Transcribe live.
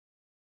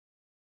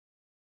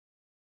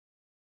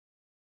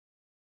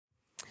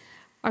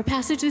Our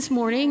passage this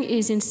morning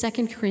is in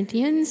 2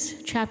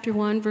 Corinthians chapter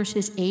 1,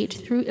 verses 8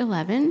 through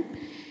 11.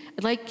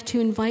 I'd like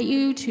to invite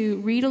you to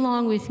read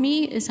along with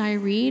me as I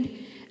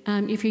read.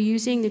 If you're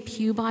using the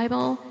Pew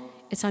Bible,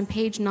 it's on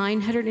page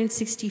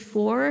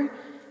 964.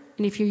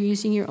 And if you're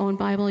using your own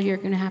Bible, you're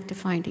going to have to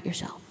find it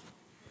yourself.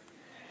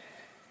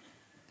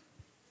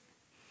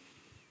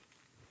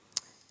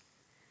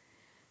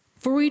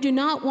 For we do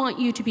not want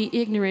you to be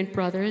ignorant,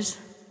 brothers,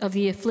 of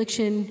the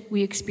affliction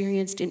we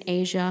experienced in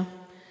Asia.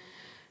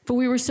 For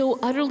we were so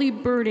utterly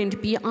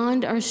burdened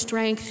beyond our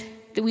strength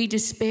that we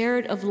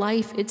despaired of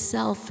life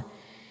itself.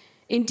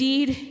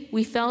 Indeed,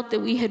 we felt that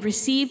we had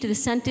received the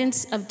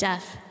sentence of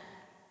death,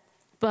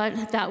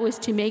 but that was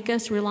to make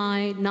us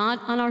rely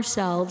not on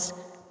ourselves,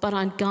 but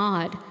on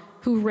God,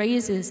 who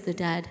raises the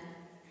dead.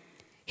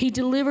 He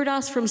delivered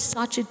us from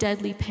such a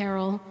deadly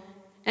peril,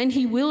 and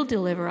he will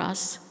deliver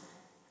us.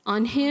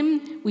 On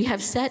him we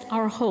have set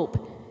our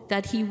hope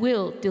that he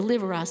will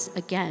deliver us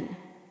again.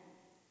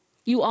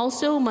 You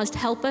also must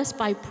help us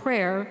by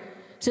prayer,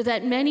 so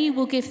that many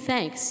will give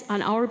thanks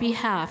on our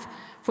behalf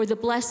for the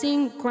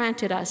blessing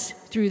granted us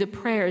through the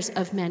prayers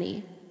of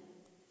many.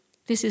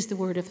 This is the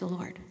word of the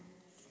Lord.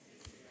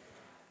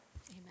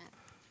 Amen.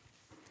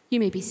 You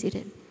may be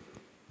seated.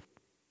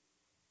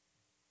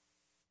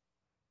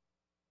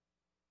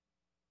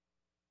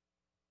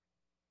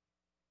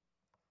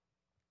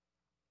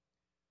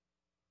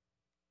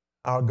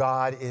 Our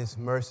God is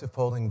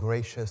merciful and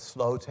gracious,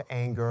 slow to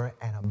anger,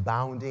 and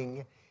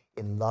abounding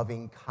in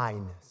loving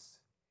kindness.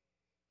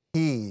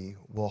 He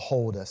will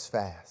hold us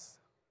fast.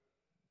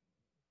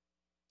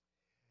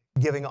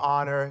 Giving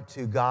honor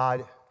to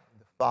God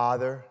the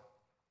Father,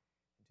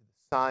 to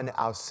the Son,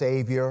 our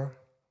Savior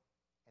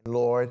and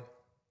Lord, to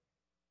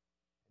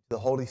the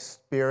Holy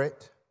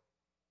Spirit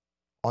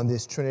on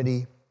this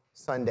Trinity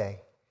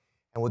Sunday.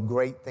 And with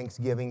great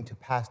thanksgiving to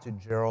Pastor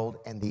Gerald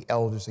and the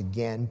elders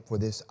again for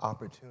this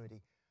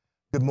opportunity.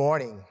 Good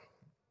morning.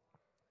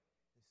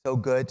 So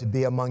good to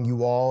be among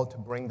you all, to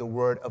bring the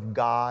word of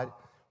God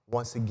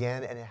once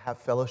again and have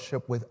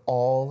fellowship with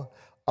all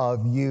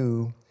of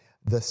you,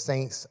 the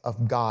saints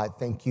of God.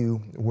 Thank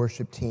you,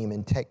 worship team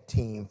and tech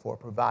team, for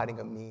providing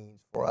a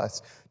means for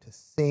us to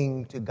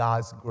sing to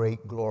God's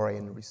great glory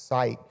and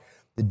recite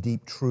the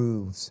deep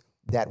truths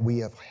that we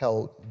have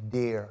held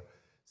dear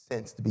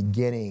since the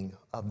beginning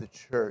of the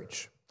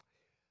church.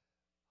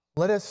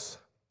 Let us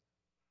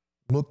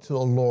look to the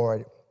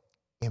Lord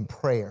in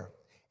prayer.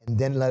 And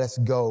then let us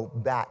go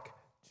back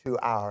to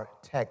our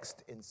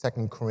text in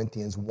 2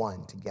 Corinthians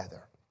 1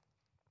 together.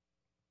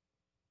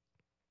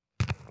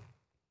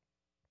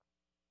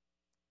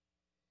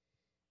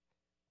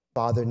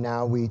 Father,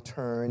 now we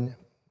turn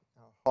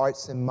our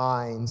hearts and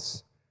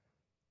minds,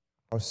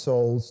 our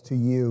souls to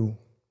you.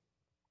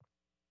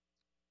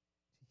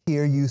 To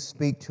hear you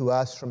speak to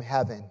us from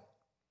heaven.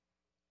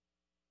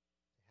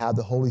 Have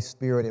the Holy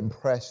Spirit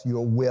impress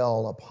your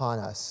will upon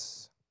us.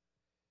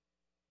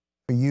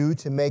 For you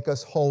to make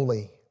us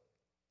holy,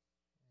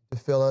 to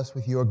fill us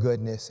with your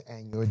goodness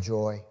and your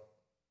joy.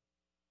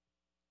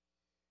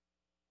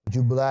 Would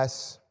you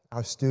bless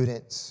our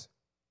students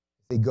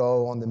as they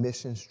go on the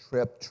missions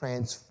trip,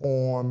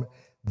 transform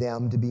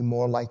them to be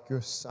more like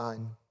your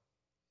Son.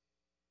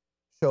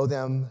 Show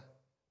them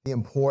the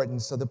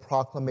importance of the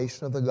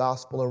proclamation of the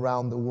gospel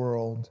around the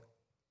world.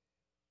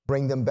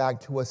 Bring them back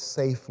to us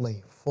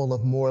safely, full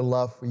of more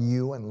love for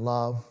you and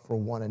love for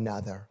one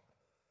another.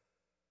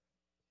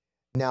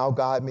 Now,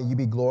 God, may you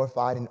be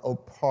glorified in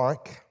Oak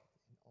Park,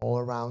 all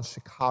around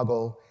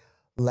Chicago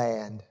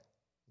land,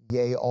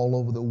 yea, all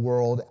over the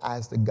world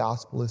as the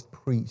gospel is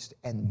preached,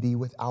 and be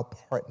with our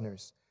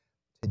partners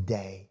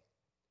today.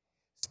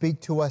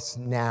 Speak to us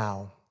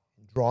now,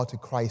 draw to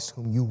Christ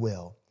whom you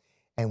will,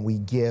 and we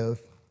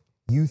give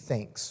you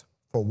thanks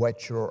for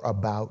what you're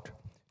about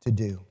to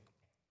do.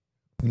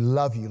 We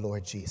love you,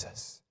 Lord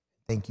Jesus.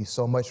 Thank you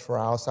so much for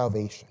our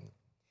salvation.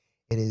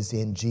 It is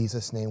in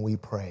Jesus' name we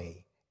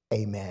pray.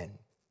 Amen.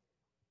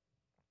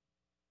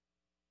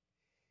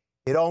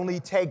 It only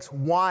takes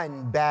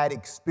one bad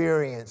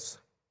experience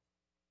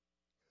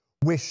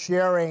with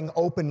sharing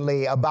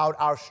openly about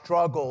our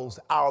struggles,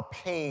 our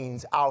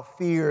pains, our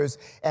fears,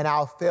 and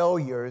our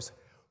failures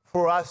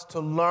for us to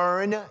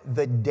learn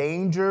the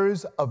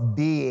dangers of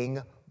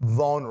being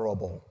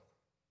vulnerable.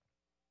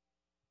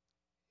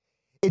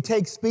 It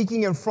takes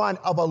speaking in front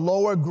of a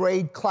lower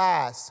grade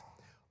class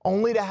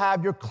only to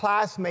have your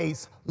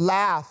classmates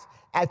laugh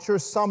at your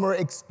summer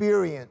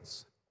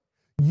experience.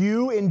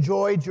 You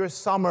enjoyed your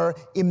summer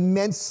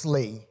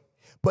immensely,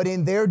 but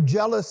in their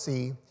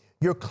jealousy,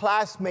 your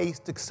classmates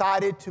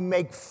decided to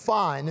make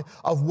fun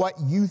of what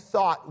you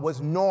thought was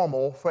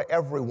normal for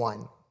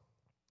everyone.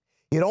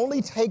 It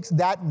only takes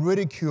that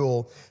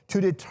ridicule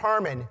to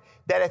determine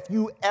that if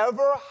you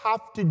ever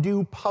have to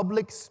do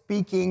public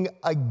speaking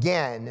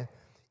again,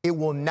 it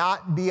will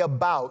not be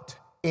about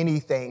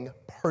anything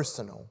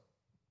personal.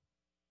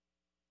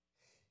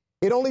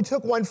 It only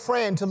took one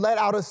friend to let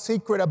out a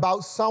secret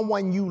about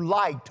someone you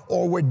liked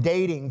or were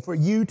dating for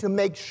you to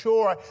make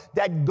sure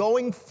that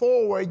going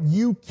forward,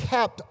 you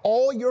kept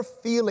all your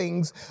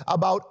feelings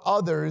about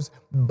others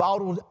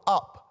bottled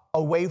up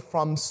away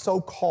from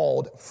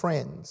so-called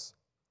friends.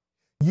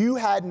 You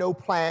had no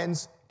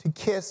plans to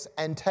kiss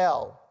and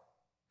tell.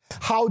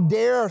 How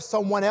dare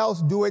someone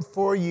else do it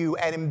for you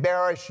and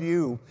embarrass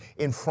you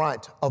in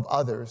front of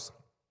others?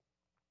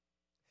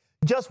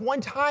 Just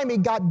one time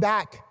it got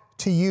back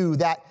to you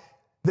that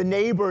the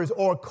neighbors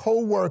or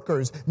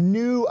coworkers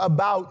knew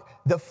about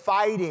the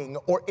fighting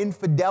or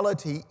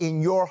infidelity in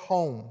your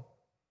home.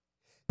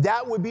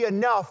 That would be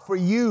enough for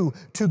you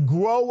to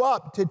grow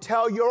up to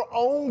tell your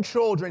own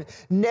children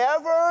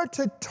never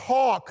to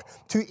talk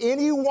to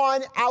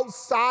anyone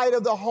outside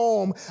of the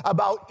home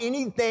about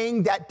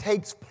anything that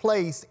takes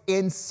place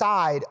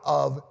inside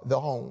of the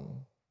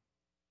home.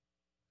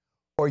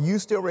 Or you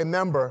still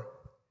remember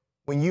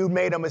when you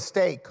made a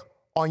mistake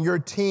on your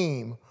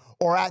team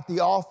or at the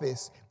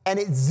office, and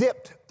it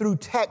zipped through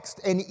text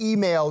and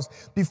emails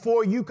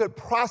before you could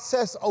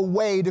process a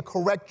way to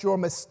correct your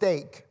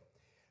mistake.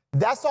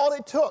 That's all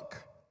it took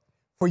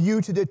for you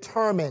to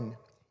determine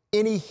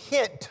any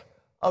hint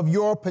of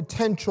your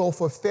potential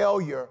for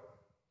failure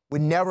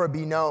would never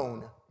be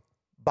known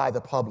by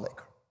the public.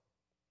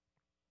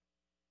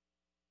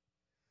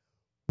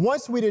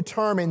 Once we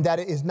determine that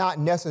it is not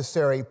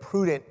necessary,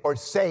 prudent, or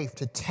safe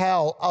to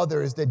tell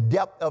others the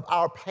depth of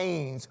our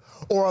pains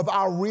or of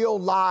our real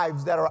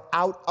lives that are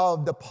out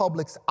of the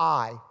public's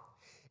eye,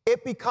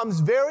 it becomes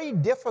very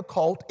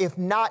difficult, if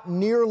not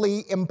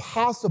nearly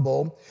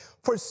impossible,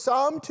 for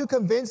some to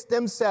convince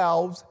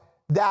themselves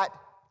that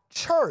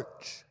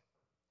church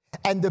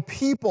and the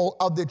people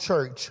of the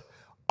church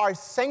are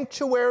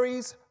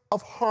sanctuaries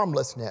of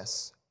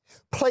harmlessness,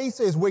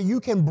 places where you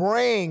can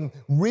bring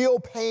real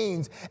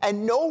pains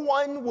and no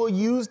one will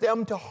use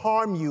them to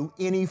harm you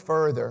any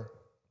further.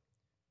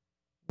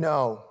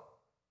 No,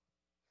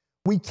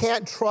 we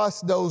can't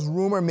trust those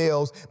rumor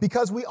mills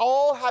because we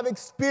all have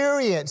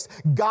experienced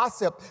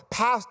gossip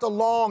passed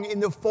along in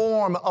the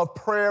form of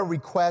prayer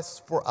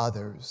requests for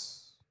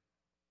others.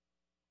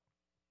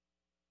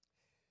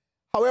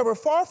 However,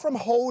 far from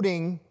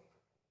holding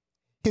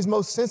his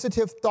most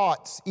sensitive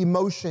thoughts,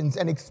 emotions,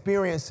 and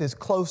experiences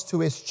close to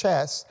his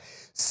chest,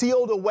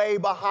 sealed away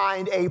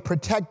behind a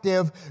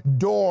protective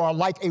door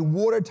like a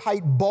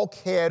watertight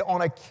bulkhead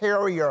on a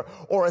carrier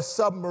or a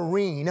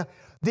submarine,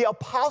 the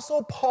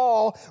Apostle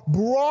Paul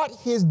brought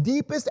his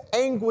deepest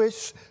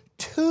anguish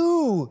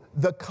to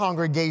the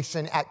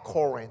congregation at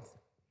Corinth.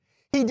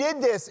 He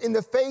did this in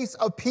the face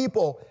of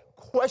people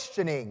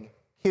questioning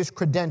his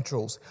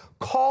credentials,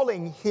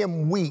 calling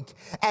him weak,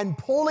 and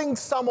pulling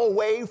some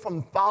away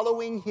from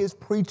following his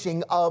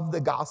preaching of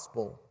the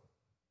gospel.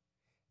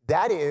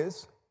 That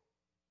is,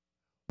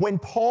 when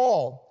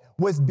Paul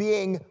was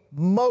being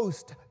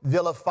most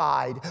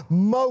vilified,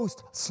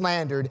 most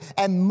slandered,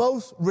 and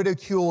most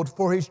ridiculed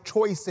for his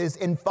choices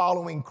in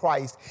following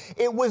Christ.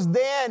 It was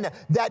then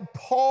that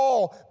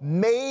Paul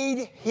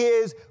made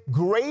his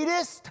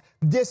greatest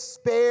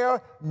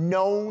despair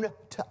known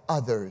to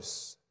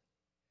others.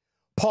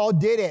 Paul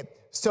did it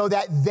so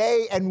that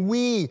they and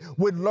we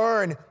would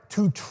learn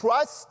to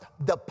trust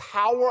the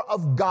power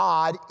of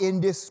God in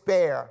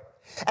despair.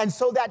 And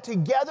so that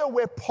together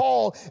with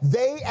Paul,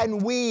 they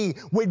and we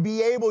would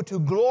be able to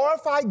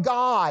glorify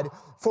God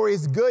for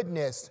his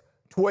goodness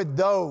toward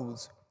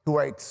those who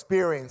are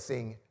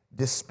experiencing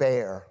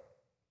despair.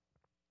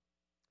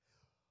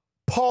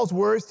 Paul's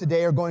words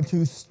today are going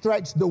to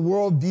stretch the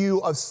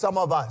worldview of some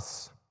of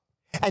us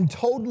and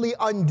totally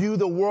undo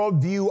the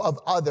worldview of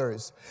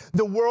others.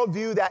 The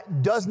worldview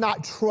that does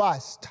not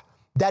trust,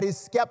 that is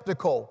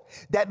skeptical,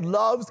 that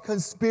loves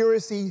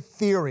conspiracy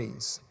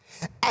theories,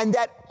 and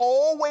that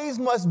always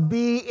must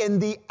be in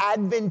the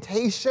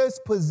advantageous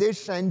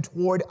position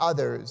toward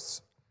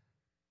others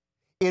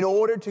in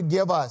order to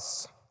give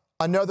us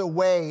another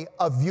way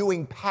of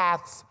viewing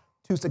paths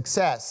to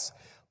success,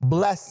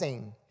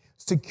 blessing,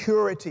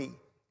 security,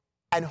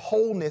 and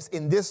wholeness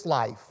in this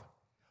life.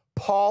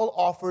 Paul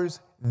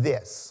offers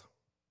this.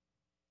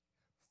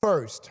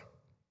 First,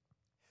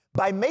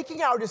 by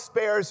making our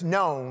despairs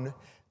known,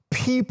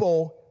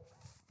 people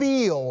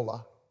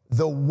feel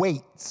the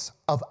weights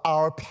of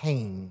our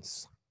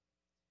pains.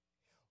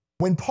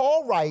 When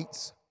Paul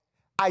writes,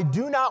 I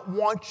do not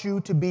want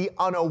you to be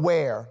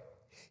unaware,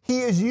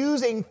 he is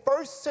using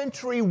first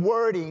century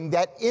wording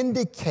that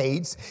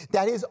indicates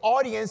that his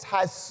audience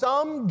has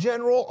some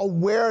general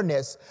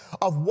awareness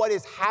of what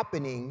is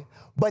happening,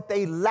 but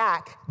they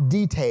lack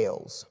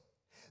details.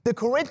 The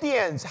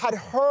Corinthians had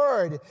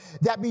heard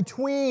that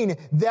between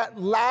that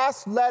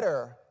last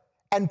letter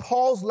and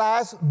Paul's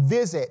last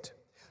visit,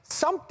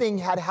 something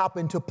had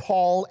happened to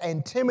Paul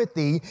and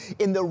Timothy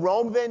in the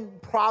Roman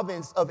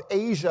province of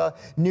Asia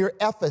near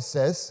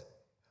Ephesus,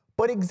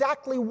 but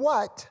exactly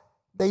what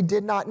they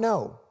did not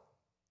know.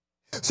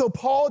 So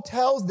Paul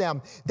tells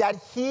them that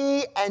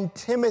he and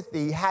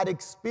Timothy had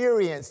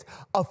experienced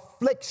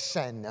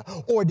affliction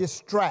or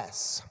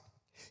distress.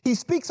 He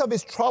speaks of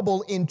his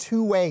trouble in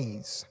two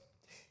ways.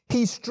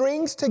 He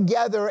strings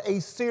together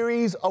a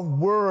series of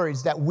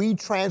words that we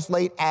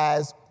translate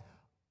as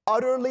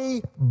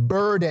utterly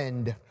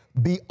burdened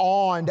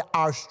beyond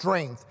our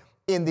strength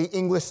in the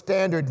English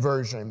Standard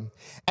Version,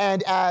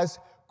 and as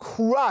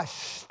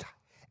crushed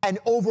and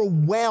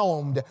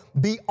overwhelmed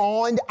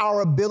beyond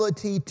our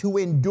ability to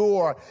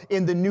endure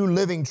in the New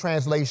Living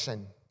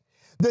Translation.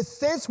 The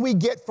sense we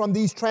get from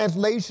these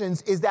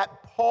translations is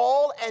that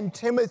Paul and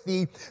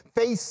Timothy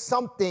faced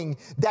something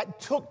that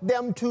took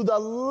them to the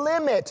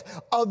limit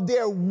of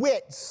their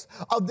wits,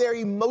 of their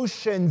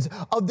emotions,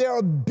 of their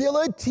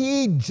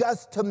ability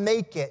just to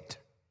make it.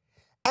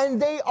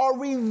 And they are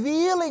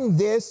revealing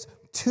this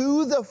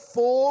to the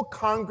full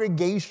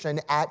congregation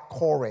at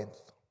Corinth.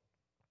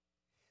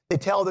 They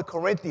tell the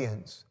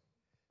Corinthians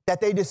that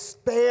they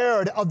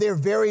despaired of their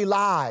very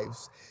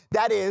lives.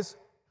 That is,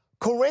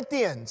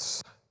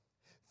 Corinthians,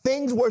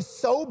 things were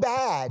so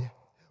bad.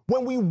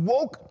 When we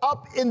woke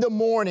up in the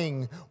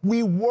morning,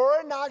 we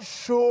were not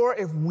sure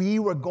if we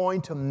were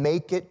going to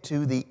make it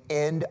to the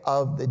end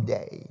of the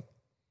day.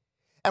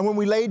 And when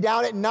we lay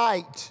down at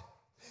night,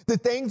 the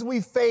things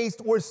we faced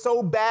were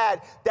so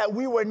bad that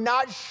we were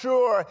not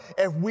sure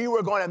if we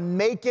were going to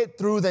make it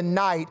through the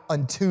night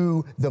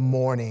unto the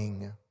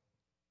morning.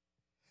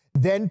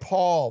 Then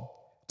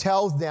Paul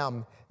tells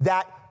them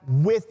that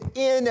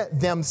within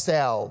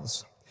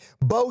themselves,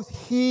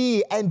 both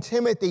he and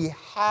Timothy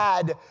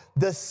had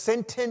the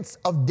sentence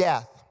of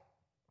death.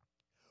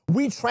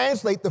 We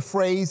translate the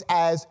phrase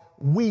as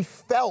we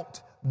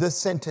felt the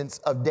sentence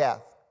of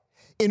death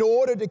in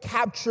order to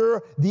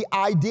capture the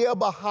idea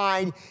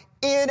behind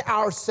in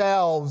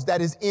ourselves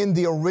that is in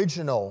the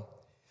original.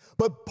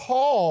 But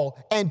Paul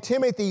and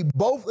Timothy,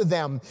 both of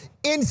them,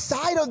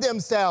 inside of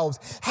themselves,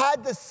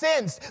 had the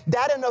sense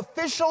that an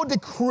official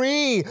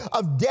decree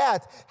of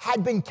death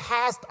had been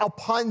cast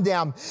upon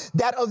them,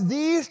 that of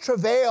these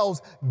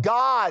travails,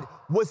 God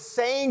was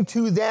saying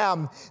to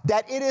them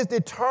that it is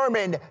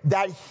determined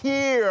that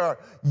here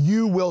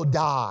you will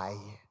die.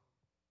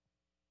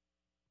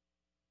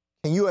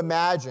 Can you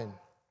imagine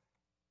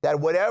that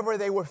whatever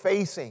they were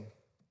facing,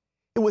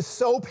 it was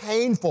so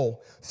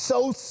painful,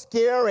 so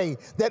scary,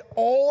 that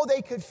all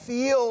they could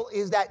feel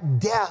is that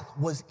death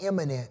was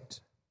imminent.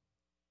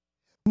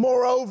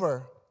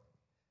 Moreover,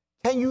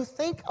 can you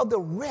think of the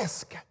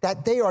risk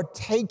that they are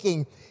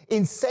taking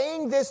in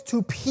saying this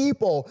to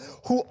people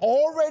who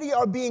already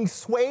are being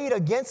swayed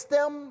against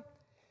them?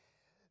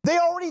 They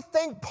already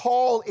think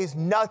Paul is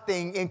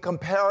nothing in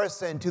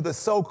comparison to the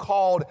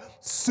so-called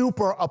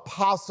super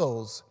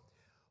apostles.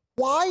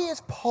 Why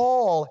is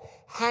Paul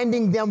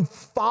handing them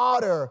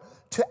fodder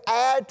to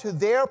add to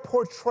their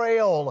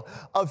portrayal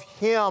of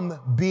him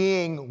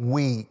being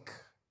weak?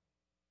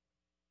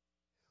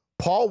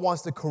 Paul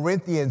wants the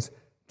Corinthians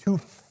to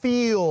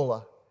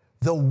feel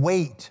the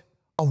weight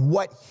of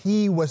what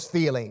he was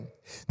feeling.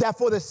 That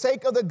for the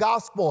sake of the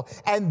gospel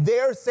and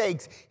their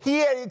sakes, he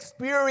had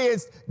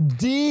experienced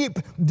deep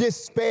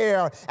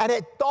despair and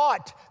had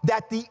thought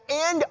that the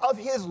end of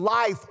his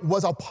life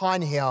was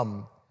upon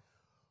him.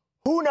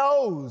 Who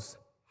knows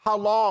how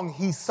long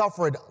he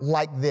suffered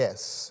like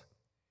this?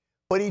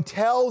 But he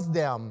tells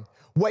them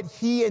what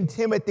he and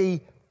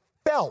Timothy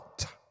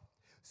felt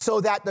so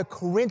that the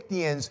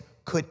Corinthians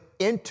could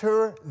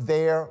enter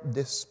their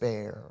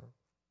despair.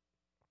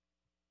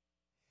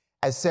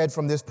 As said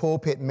from this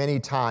pulpit many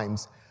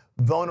times,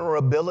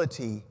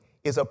 vulnerability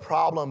is a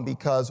problem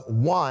because,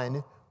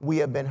 one, we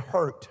have been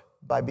hurt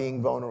by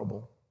being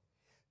vulnerable.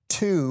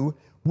 Two,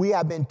 we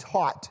have been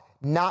taught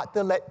not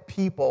to let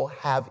people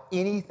have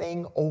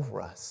anything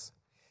over us.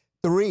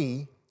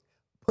 Three,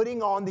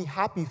 putting on the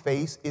happy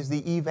face is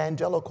the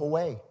evangelical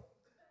way.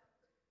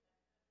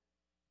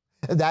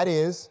 That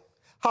is,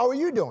 how are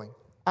you doing?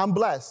 I'm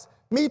blessed.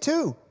 Me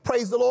too.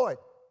 Praise the Lord.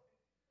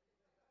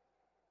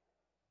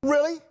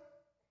 Really?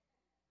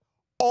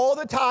 All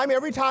the time,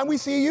 every time we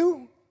see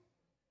you?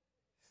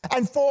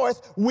 And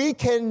fourth, we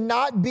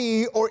cannot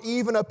be or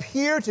even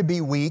appear to be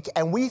weak,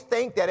 and we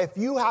think that if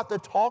you have to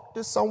talk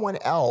to someone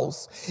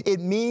else, it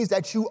means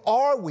that you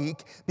are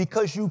weak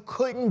because you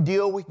couldn't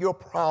deal with your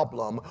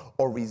problem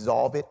or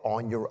resolve it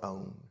on your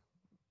own.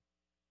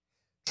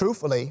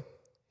 Truthfully,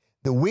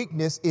 the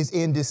weakness is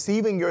in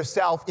deceiving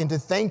yourself into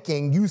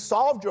thinking you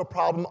solved your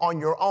problem on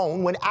your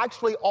own when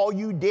actually all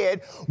you did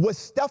was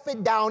stuff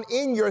it down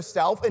in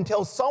yourself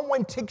until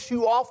someone ticks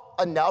you off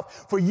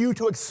enough for you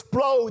to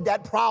explode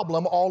that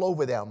problem all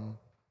over them.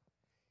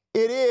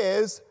 It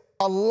is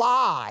a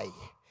lie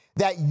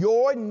that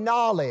your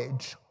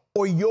knowledge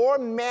or your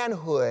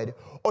manhood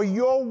or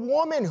your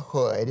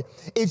womanhood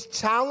is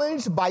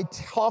challenged by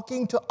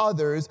talking to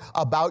others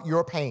about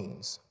your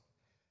pains.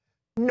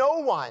 No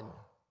one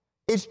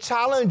is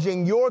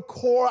challenging your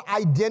core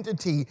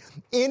identity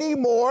any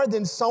more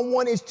than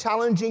someone is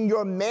challenging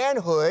your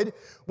manhood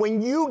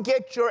when you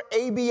get your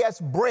ABS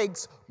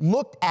brakes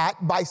looked at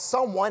by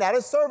someone at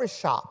a service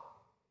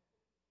shop.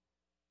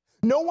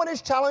 No one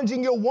is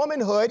challenging your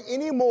womanhood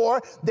any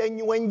more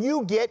than when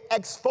you get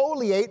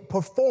exfoliate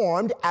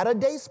performed at a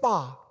day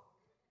spa.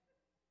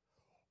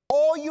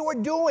 all you are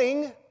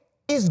doing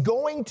is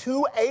going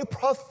to a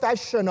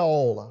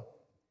professional.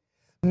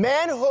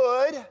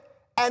 Manhood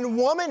and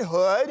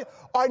womanhood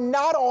are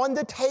not on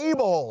the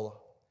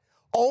table.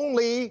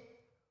 Only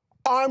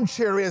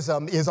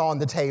armchairism is on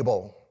the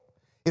table.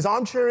 Is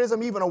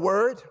armchairism even a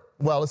word?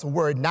 Well, it's a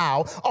word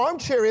now.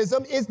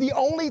 Armchairism is the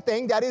only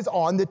thing that is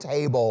on the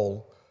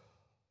table.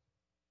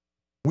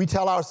 We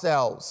tell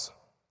ourselves,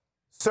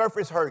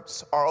 surface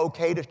hurts are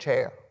okay to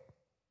share,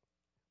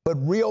 but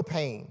real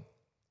pain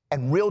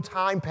and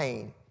real-time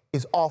pain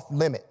is off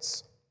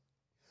limits.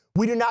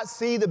 We do not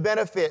see the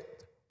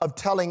benefit of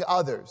telling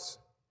others.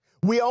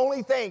 We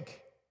only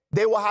think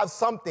they will have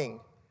something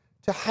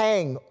to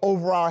hang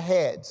over our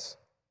heads.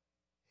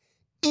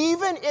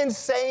 Even in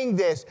saying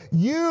this,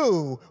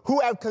 you who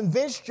have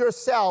convinced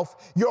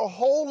yourself your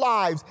whole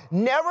lives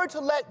never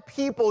to let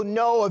people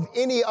know of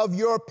any of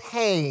your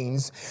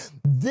pains,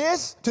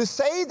 this, to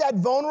say that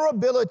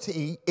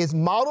vulnerability is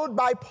modeled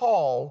by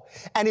Paul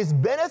and is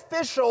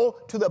beneficial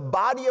to the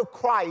body of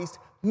Christ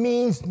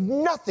means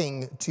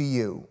nothing to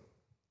you.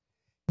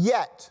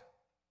 Yet,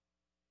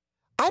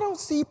 I don't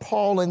see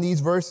Paul in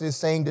these verses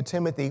saying to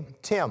Timothy,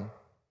 Tim,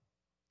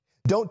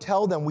 don't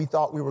tell them we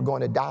thought we were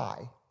going to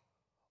die,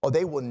 or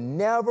they will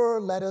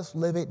never let us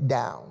live it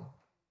down.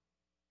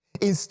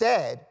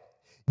 Instead,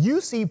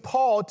 you see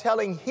Paul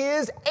telling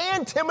his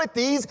and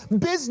Timothy's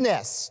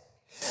business,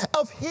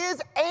 of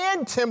his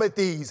and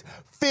Timothy's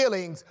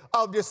feelings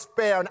of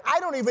despair. And I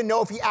don't even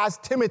know if he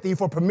asked Timothy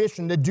for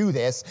permission to do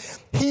this.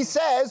 He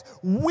says,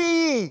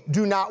 we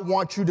do not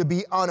want you to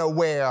be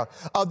unaware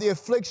of the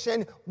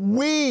affliction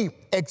we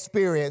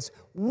experienced.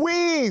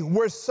 We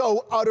were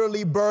so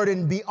utterly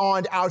burdened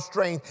beyond our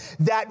strength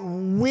that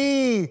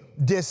we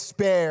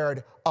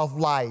despaired of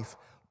life.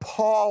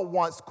 Paul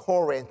wants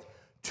Corinth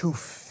to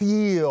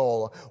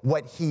feel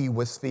what he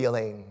was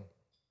feeling.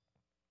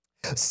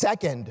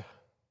 Second,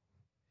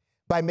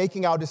 by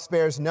making our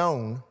despairs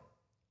known,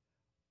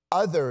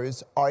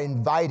 others are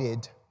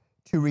invited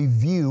to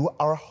review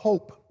our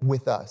hope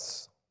with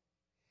us.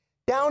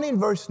 Down in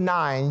verse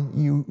 9,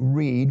 you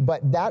read,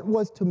 but that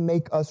was to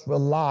make us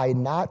rely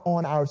not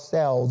on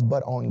ourselves,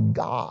 but on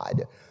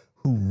God,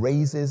 who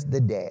raises the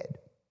dead.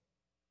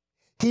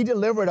 He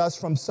delivered us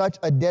from such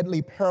a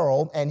deadly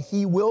peril, and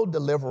he will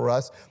deliver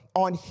us.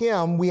 On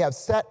him we have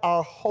set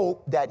our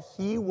hope that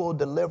he will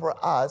deliver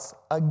us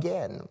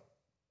again.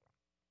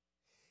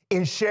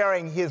 In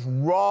sharing his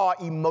raw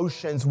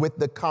emotions with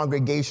the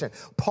congregation,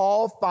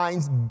 Paul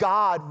finds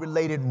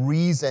God-related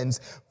reasons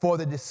for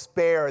the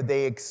despair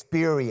they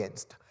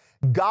experienced.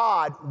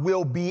 God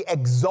will be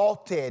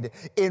exalted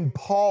in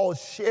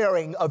Paul's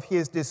sharing of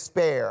his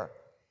despair.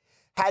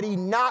 Had he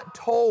not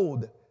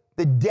told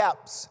the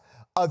depths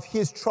of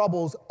his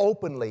troubles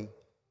openly,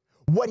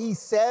 what he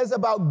says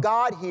about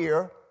God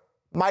here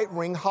might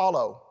ring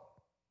hollow.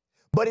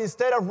 But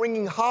instead of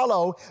ringing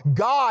hollow,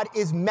 God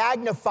is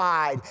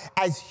magnified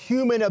as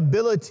human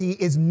ability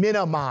is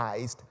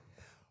minimized.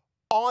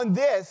 On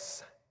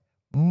this,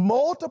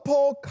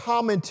 multiple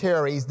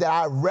commentaries that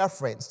I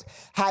referenced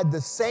had the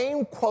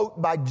same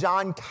quote by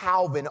John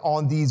Calvin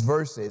on these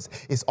verses.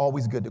 It's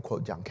always good to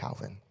quote John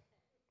Calvin.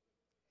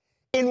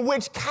 In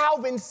which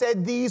Calvin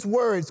said these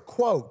words,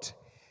 quote,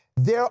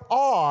 there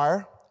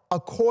are,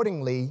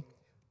 accordingly,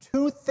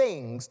 two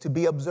things to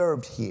be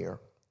observed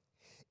here.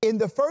 In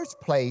the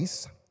first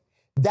place,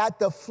 that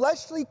the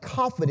fleshly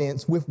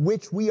confidence with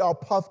which we are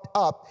puffed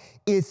up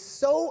is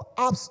so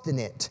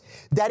obstinate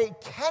that it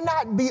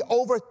cannot be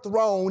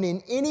overthrown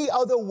in any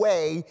other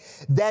way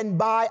than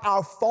by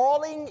our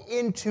falling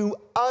into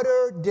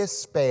utter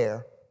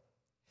despair.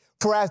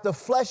 For as the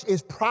flesh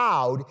is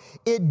proud,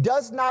 it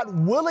does not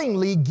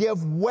willingly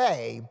give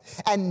way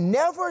and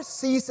never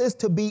ceases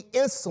to be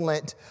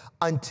insolent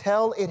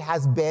until it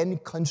has been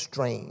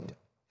constrained.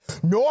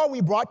 Nor are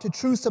we brought to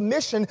true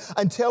submission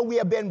until we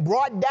have been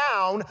brought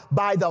down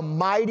by the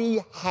mighty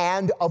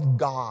hand of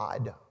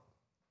God.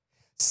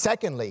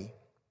 Secondly,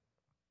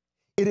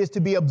 it is to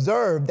be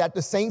observed that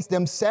the saints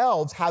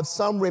themselves have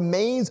some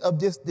remains of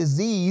this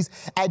disease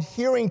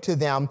adhering to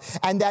them,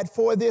 and that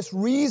for this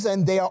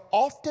reason they are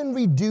often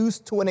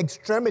reduced to an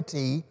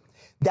extremity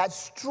that,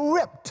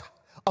 stripped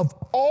of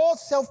all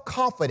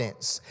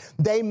self-confidence,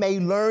 they may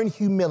learn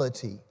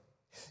humility.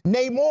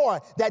 Nay,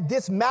 more, that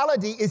this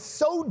malady is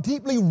so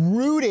deeply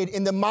rooted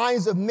in the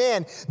minds of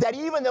men that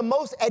even the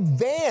most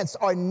advanced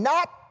are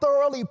not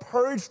thoroughly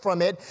purged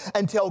from it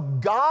until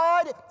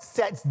God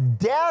sets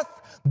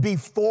death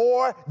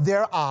before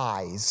their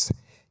eyes.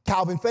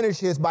 Calvin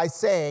finishes by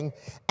saying,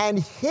 and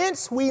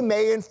hence we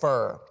may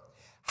infer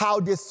how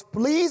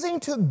displeasing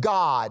to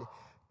God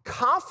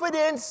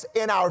confidence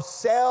in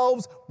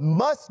ourselves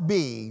must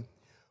be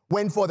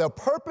when for the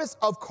purpose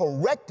of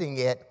correcting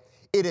it,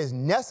 it is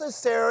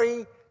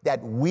necessary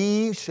that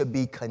we should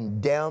be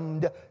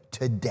condemned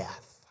to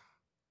death.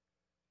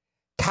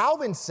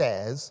 Calvin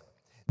says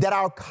that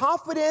our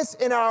confidence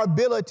in our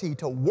ability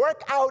to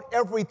work out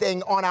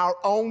everything on our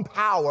own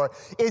power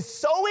is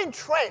so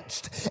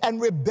entrenched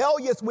and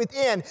rebellious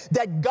within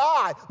that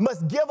God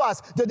must give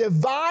us the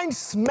divine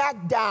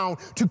smackdown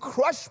to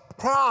crush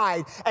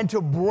pride and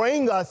to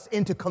bring us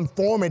into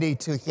conformity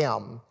to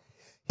him.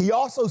 He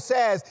also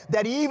says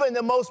that even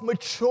the most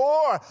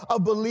mature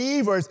of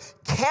believers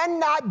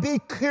cannot be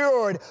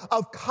cured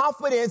of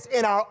confidence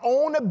in our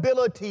own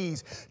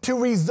abilities to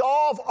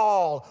resolve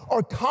all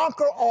or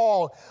conquer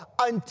all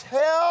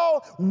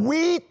until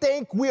we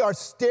think we are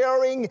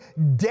staring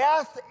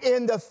death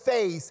in the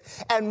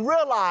face and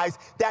realize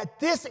that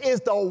this is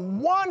the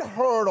one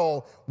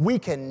hurdle we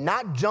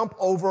cannot jump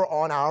over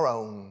on our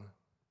own.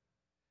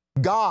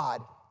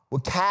 God will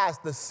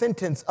cast the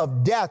sentence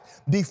of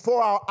death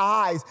before our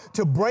eyes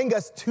to bring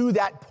us to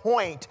that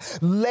point.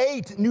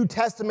 Late New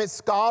Testament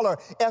scholar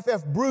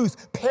F.F. Bruce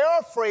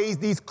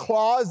paraphrased these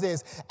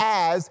clauses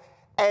as,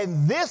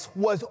 and this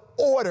was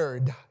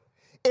ordered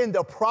in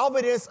the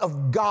providence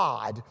of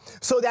God,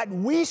 so that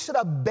we should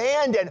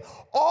abandon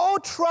all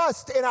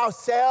trust in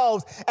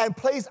ourselves and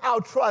place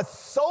our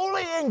trust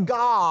solely in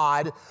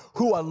God,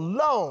 who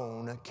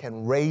alone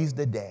can raise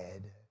the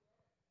dead.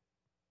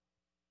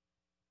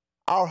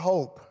 Our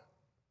hope,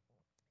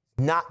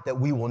 not that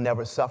we will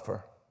never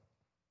suffer,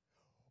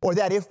 or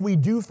that if we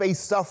do face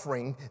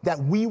suffering, that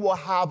we will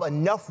have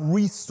enough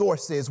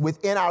resources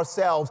within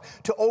ourselves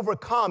to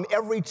overcome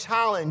every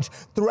challenge,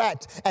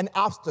 threat, and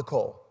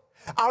obstacle.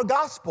 Our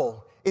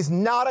gospel is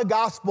not a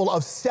gospel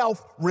of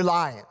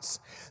self-reliance.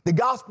 The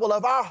gospel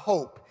of our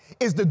hope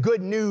is the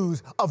good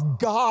news of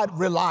God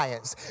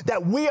reliance,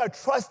 that we are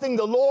trusting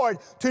the Lord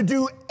to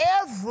do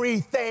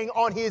everything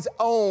on his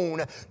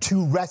own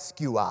to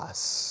rescue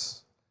us.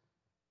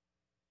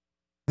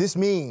 This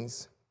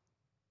means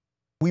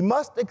we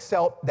must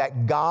accept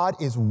that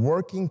God is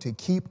working to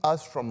keep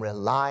us from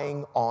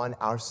relying on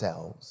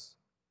ourselves.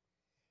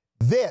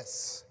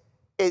 This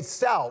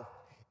itself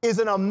is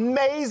an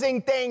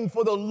amazing thing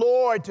for the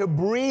Lord to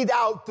breathe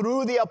out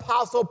through the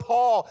Apostle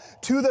Paul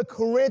to the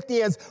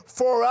Corinthians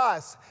for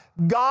us.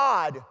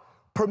 God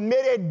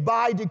permitted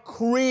by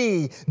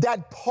decree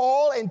that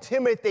Paul and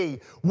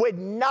Timothy would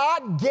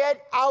not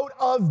get out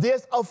of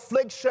this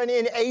affliction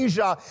in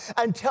Asia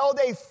until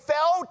they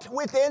felt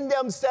within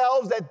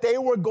themselves that they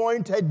were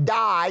going to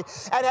die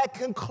and had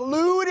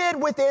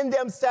concluded within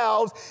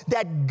themselves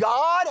that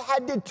God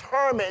had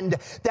determined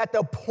that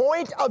the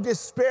point of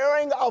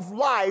despairing of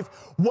life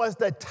was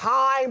the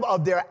time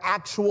of their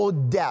actual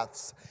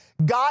deaths.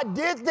 God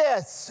did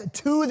this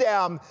to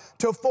them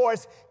to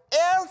force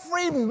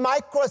every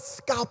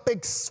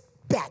microscopic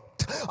speck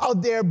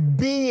of their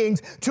beings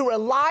to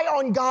rely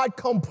on God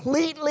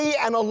completely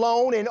and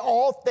alone in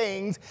all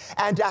things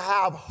and to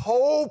have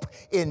hope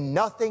in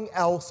nothing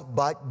else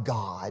but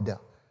God.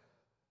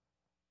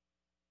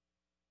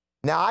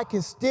 Now, I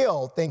can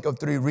still think of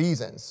 3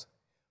 reasons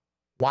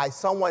why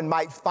someone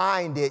might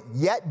find it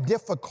yet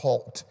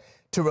difficult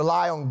to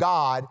rely on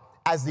God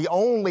as the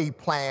only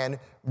plan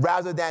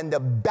rather than the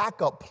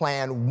backup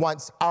plan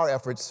once our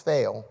efforts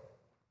fail.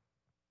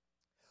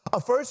 A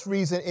first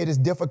reason it is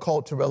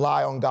difficult to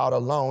rely on God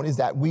alone is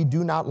that we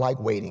do not like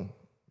waiting.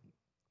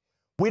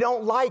 We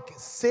don't like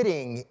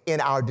sitting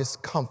in our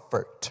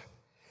discomfort.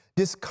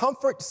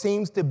 Discomfort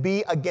seems to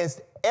be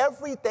against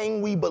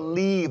everything we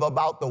believe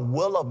about the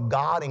will of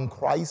God in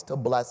Christ to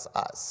bless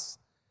us.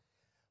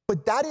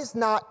 But that is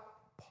not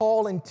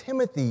Paul and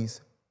Timothy's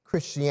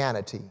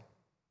Christianity.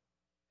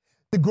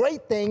 The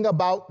great thing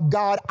about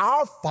God,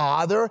 our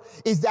Father,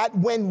 is that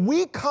when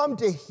we come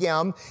to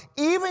him,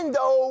 even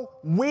though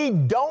we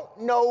don't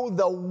know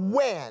the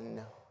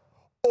when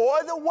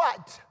or the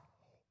what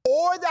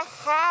or the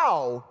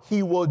how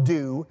he will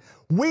do,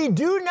 we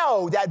do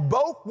know that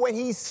both when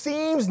he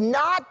seems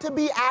not to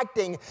be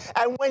acting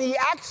and when he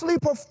actually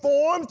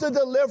performs the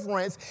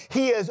deliverance,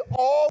 he is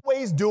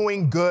always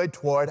doing good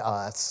toward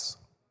us.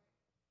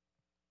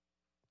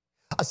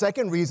 A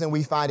second reason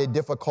we find it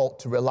difficult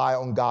to rely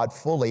on God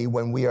fully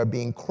when we are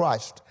being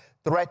crushed,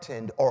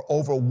 threatened, or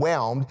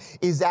overwhelmed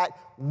is that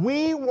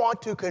we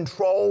want to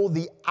control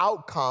the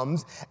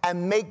outcomes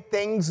and make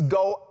things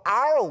go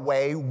our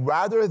way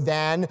rather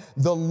than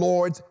the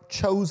Lord's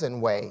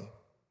chosen way.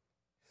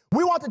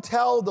 We want to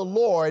tell the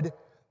Lord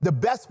the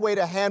best way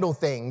to handle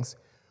things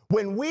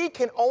when we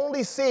can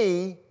only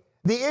see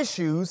the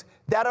issues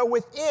that are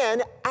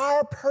within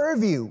our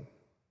purview.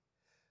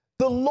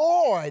 The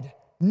Lord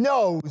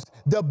knows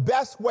the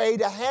best way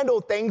to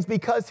handle things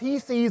because he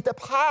sees the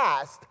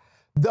past,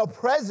 the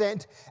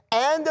present,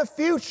 and the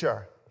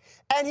future.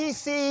 And he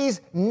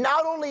sees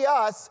not only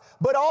us,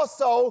 but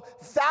also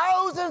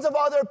thousands of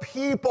other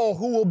people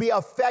who will be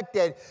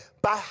affected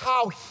by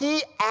how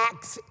he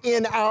acts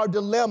in our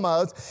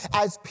dilemmas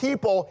as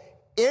people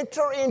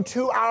enter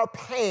into our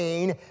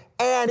pain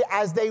and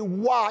as they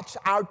watch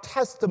our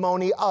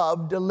testimony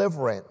of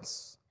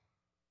deliverance.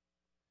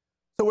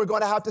 So we're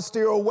going to have to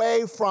steer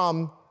away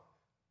from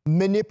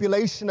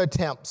manipulation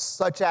attempts,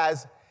 such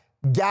as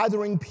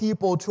gathering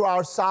people to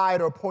our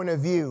side or point of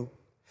view,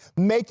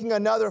 making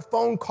another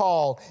phone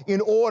call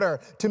in order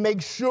to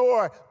make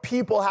sure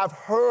people have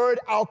heard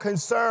our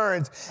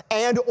concerns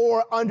and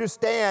or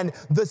understand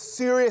the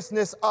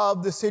seriousness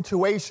of the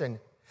situation,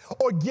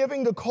 or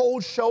giving the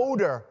cold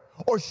shoulder,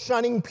 or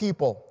shunning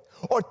people,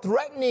 or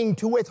threatening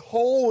to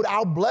withhold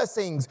our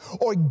blessings,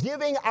 or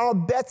giving our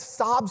best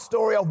sob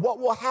story of what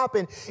will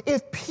happen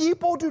if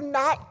people do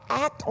not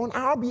act on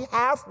our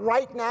behalf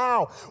right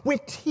now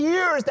with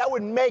tears that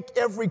would make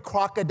every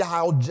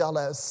crocodile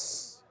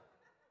jealous.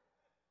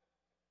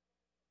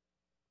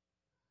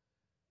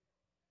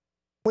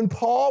 When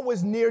Paul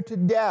was near to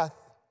death,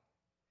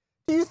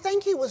 do you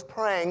think he was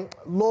praying,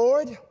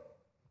 Lord,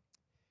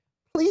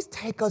 please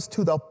take us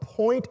to the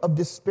point of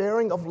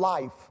despairing of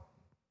life,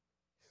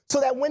 so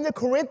that when the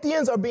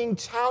Corinthians are being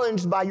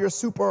challenged by your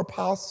super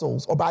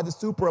apostles, or by the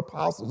super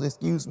apostles,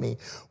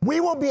 we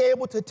will be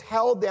able to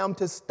tell them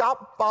to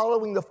stop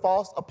following the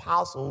false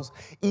apostles,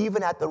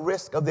 even at the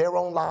risk of their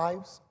own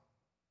lives?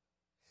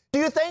 Do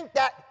you think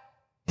that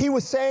he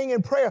was saying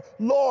in prayer,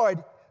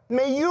 Lord,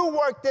 may you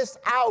work this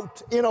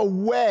out in a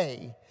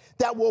way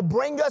that will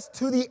bring us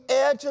to the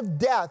edge of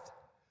death,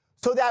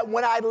 so that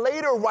when I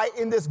later write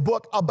in this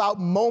book about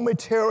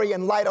momentary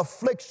and light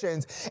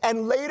afflictions,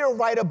 and later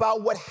write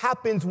about what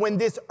happens when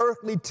this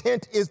earthly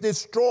tent is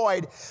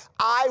destroyed,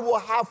 I will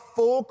have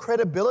full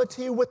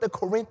credibility with the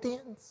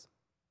Corinthians?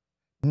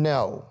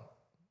 No.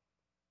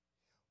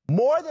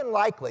 More than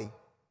likely,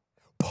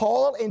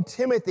 Paul and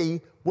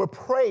Timothy were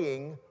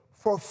praying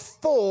for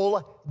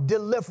full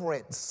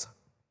deliverance.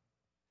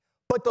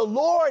 But the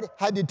Lord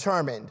had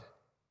determined,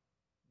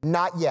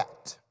 not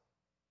yet.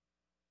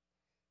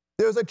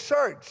 There's a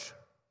church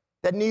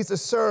that needs to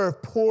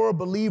serve poor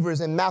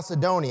believers in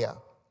Macedonia.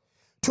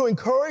 To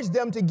encourage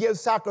them to give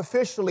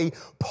sacrificially,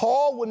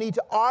 Paul will need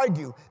to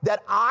argue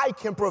that I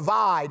can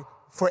provide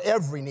for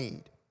every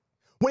need.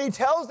 When he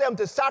tells them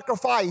to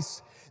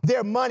sacrifice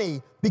their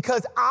money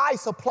because I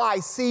supply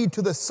seed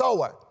to the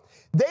sower,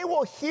 they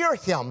will hear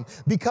him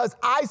because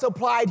I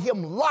supplied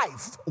him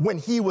life when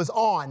he was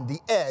on the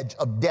edge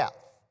of death.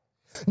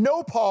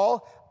 No,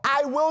 Paul,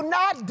 I will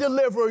not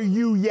deliver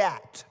you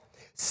yet.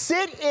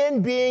 Sit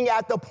in being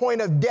at the point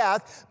of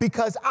death,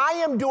 because I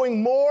am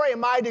doing more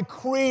in my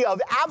decree of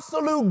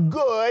absolute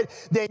good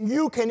than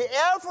you can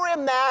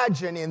ever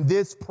imagine in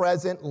this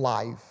present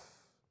life.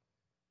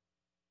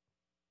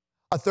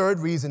 A third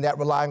reason that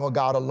relying on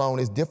God alone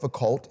is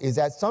difficult is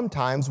that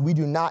sometimes we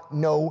do not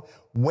know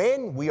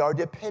when we are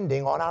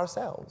depending on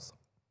ourselves.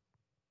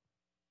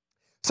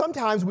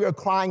 Sometimes we are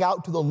crying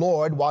out to the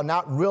Lord while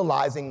not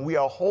realizing we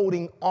are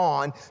holding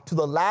on to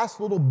the last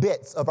little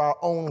bits of our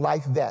own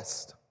life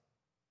vest.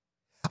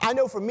 I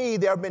know for me,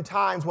 there have been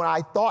times when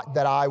I thought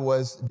that I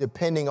was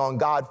depending on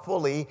God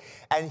fully,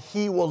 and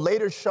he will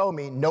later show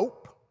me,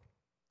 nope,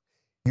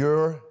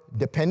 you're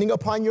depending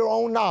upon your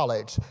own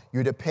knowledge.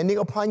 You're depending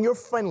upon your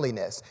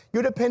friendliness.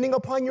 You're depending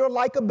upon your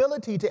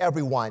likability to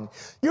everyone.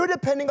 You're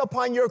depending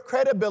upon your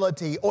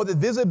credibility or the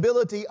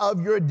visibility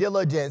of your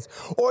diligence,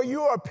 or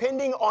you are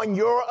depending on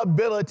your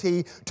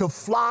ability to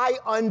fly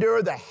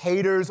under the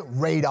hater's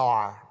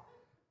radar.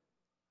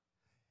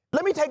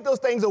 Let me take those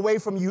things away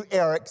from you,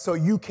 Eric, so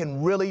you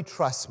can really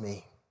trust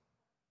me.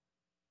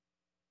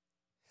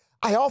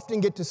 I often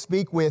get to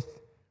speak with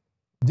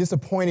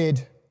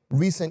disappointed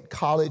recent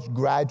college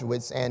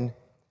graduates and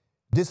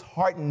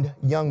disheartened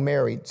young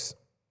marrieds.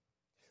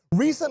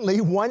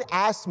 Recently, one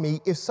asked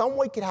me if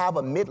someone could have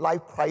a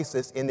midlife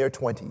crisis in their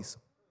 20s.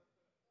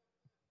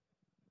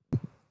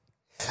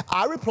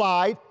 I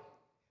replied,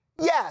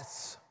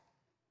 yes.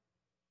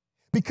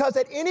 Because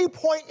at any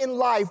point in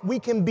life, we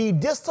can be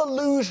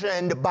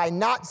disillusioned by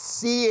not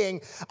seeing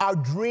our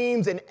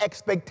dreams and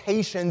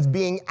expectations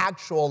being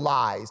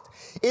actualized.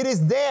 It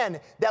is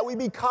then that we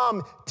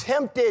become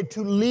tempted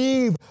to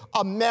leave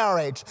a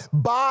marriage,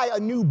 buy a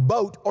new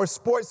boat or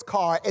sports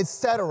car,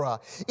 etc.,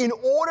 in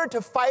order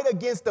to fight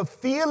against the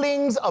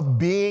feelings of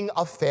being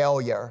a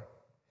failure.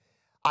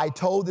 I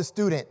told the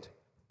student,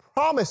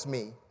 promise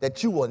me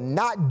that you will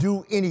not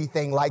do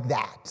anything like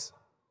that.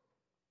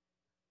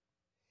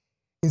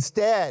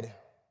 Instead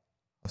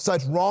of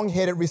such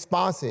wrong-headed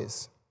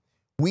responses,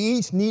 we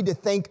each need to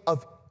think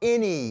of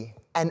any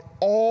and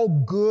all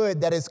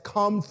good that has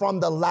come from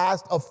the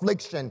last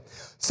affliction,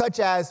 such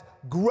as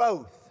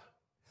growth,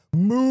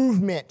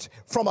 movement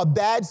from a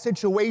bad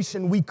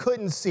situation we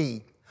couldn't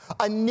see,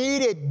 a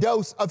needed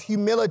dose of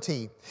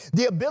humility,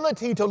 the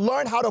ability to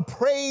learn how to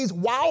praise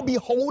while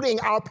beholding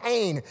our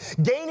pain,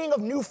 gaining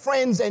of new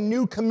friends and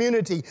new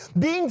community,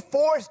 being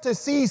forced to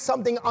see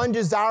something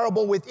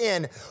undesirable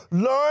within,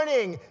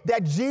 learning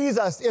that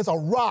Jesus is a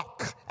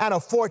rock and a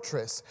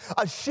fortress,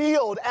 a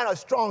shield and a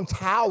strong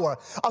tower,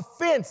 a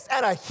fence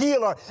and a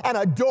healer and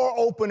a door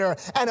opener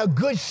and a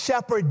good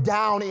shepherd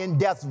down in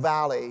Death's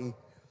Valley.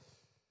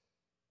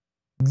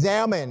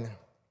 Examine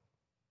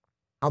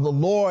how the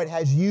Lord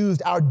has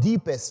used our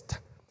deepest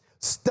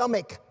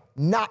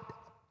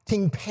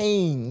stomach-knotting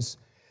pains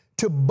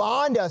to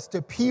bond us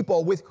to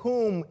people with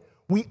whom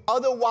we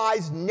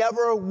otherwise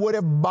never would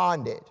have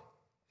bonded.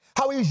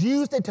 how he's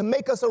used it to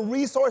make us a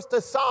resource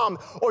to some,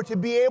 or to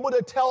be able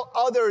to tell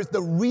others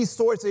the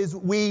resources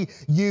we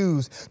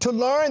use. To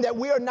learn that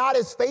we are not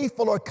as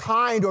faithful or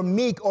kind or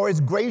meek or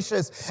as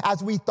gracious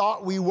as we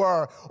thought we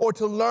were, or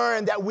to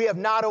learn that we have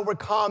not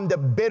overcome the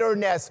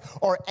bitterness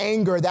or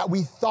anger that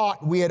we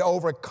thought we had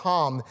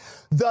overcome.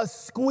 The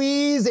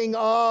squeezing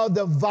of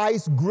the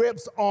vice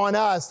grips on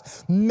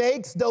us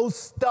makes those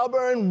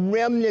stubborn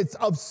remnants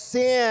of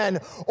sin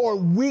or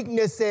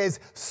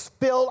weaknesses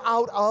spill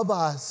out of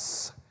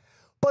us.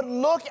 But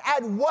look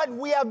at what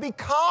we have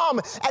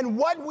become and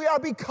what we are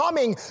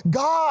becoming.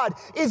 God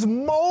is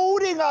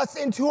molding us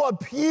into a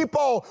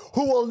people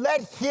who will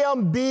let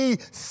him be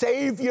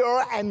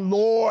Savior and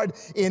Lord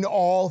in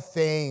all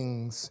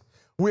things.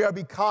 We are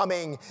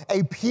becoming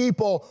a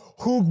people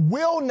who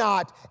will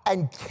not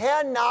and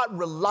cannot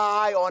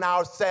rely on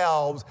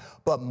ourselves,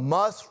 but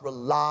must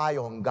rely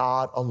on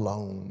God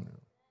alone.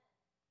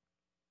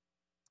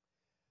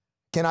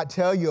 Cannot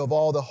tell you of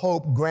all the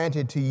hope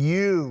granted to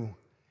you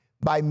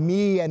by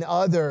me and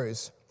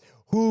others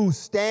who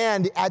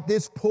stand at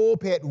this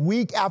pulpit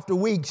week after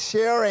week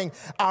sharing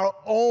our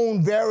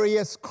own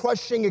various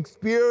crushing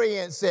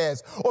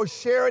experiences, or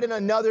share it in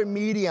another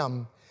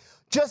medium.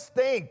 Just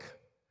think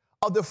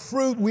of the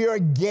fruit we are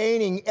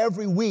gaining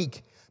every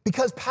week,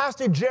 because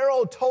Pastor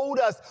Gerald told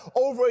us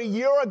over a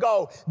year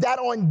ago that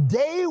on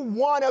day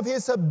one of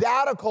his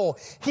sabbatical,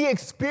 he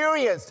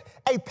experienced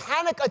a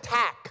panic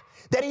attack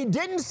that he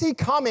didn't see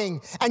coming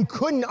and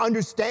couldn't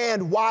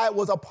understand why it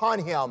was upon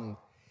him.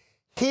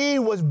 He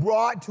was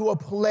brought to a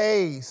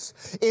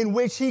place in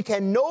which he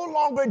can no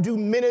longer do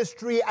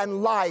ministry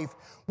and life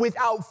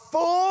without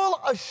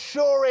full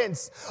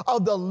assurance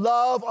of the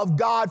love of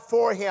God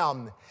for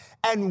him.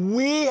 And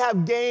we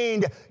have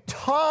gained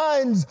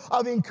tons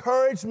of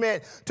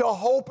encouragement to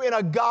hope in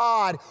a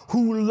God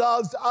who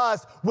loves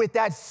us with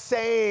that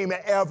same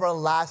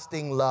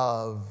everlasting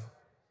love.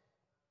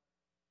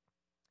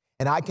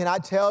 And I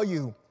cannot tell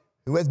you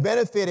who has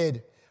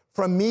benefited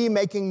from me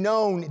making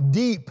known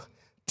deep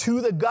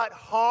to the gut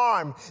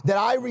harm that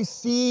I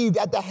received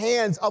at the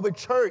hands of a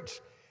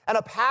church and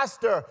a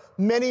pastor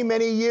many,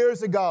 many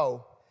years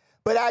ago.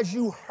 But as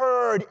you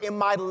heard in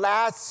my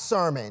last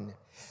sermon,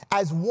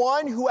 as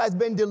one who has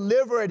been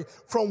delivered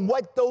from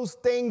what those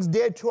things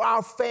did to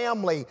our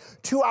family,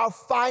 to our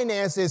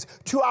finances,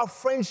 to our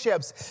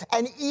friendships,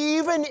 and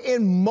even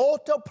in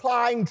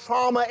multiplying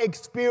trauma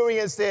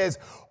experiences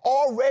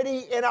already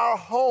in our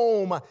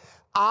home,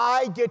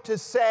 I get to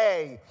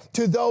say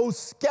to those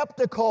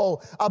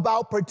skeptical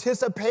about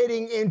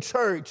participating in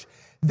church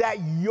that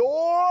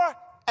your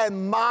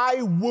and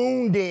my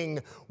wounding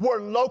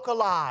were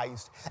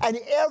localized. And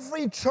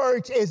every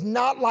church is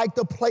not like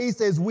the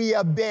places we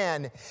have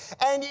been.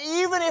 And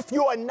even if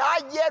you are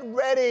not yet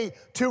ready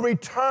to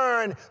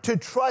return to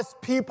trust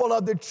people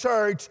of the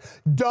church,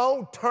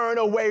 don't turn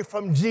away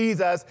from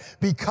Jesus,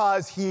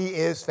 because he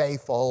is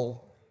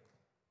faithful.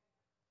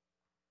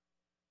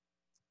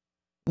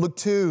 Look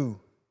too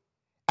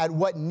at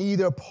what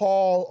neither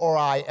Paul or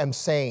I am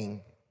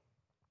saying.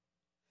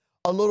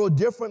 A little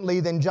differently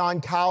than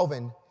John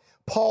Calvin,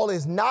 Paul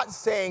is not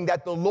saying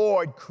that the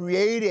Lord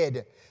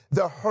created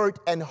the hurt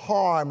and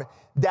harm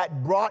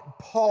that brought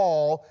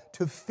Paul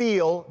to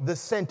feel the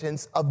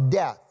sentence of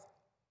death.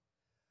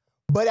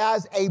 But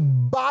as a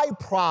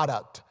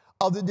byproduct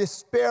of the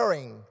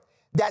despairing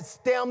that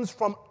stems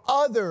from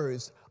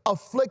others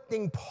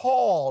afflicting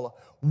Paul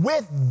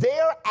with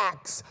their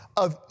acts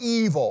of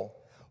evil,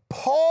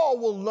 Paul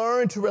will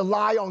learn to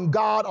rely on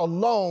God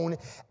alone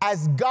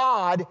as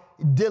God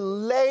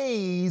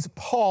delays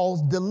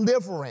Paul's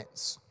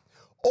deliverance.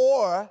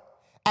 Or,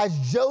 as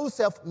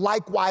Joseph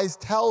likewise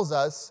tells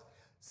us,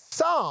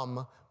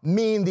 some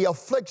mean the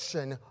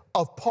affliction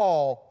of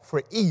Paul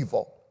for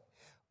evil,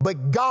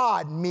 but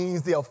God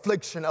means the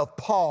affliction of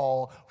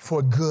Paul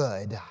for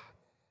good.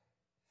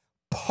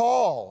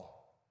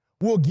 Paul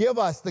will give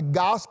us the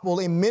gospel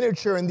in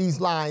miniature in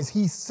these lines.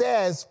 He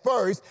says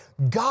first,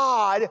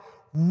 God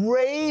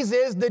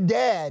raises the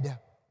dead.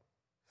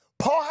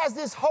 Paul has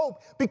this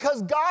hope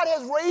because God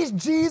has raised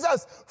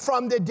Jesus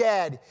from the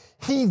dead.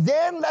 He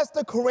then lets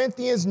the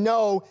Corinthians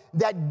know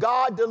that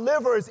God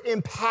delivers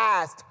in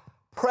past,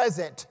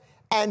 present,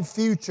 and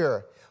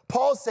future.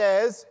 Paul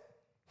says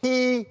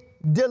he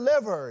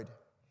delivered.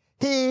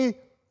 He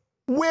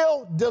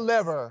will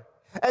deliver.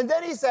 And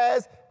then he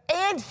says,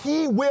 and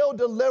he will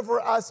deliver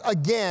us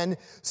again,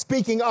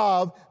 speaking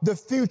of the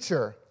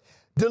future.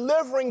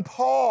 Delivering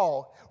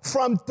Paul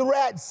from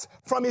threats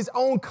from his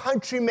own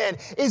countrymen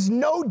is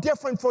no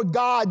different for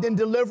God than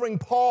delivering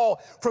Paul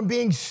from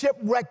being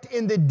shipwrecked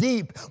in the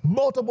deep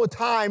multiple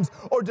times,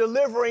 or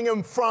delivering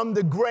him from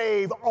the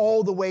grave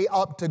all the way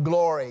up to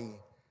glory.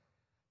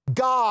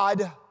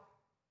 God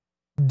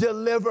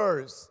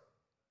delivers,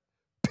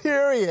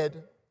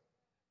 period.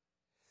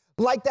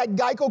 Like that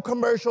Geico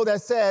commercial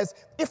that says,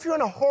 if you're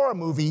in a horror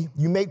movie,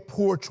 you make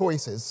poor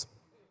choices.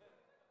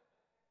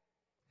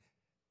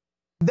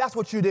 That's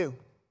what you do.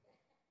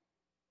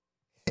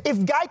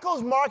 If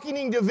Geico's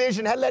marketing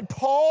division had let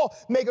Paul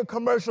make a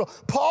commercial,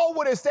 Paul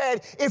would have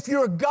said, if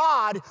you're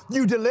God,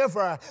 you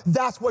deliver.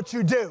 That's what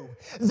you do.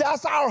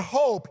 That's our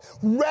hope.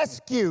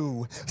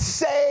 Rescue,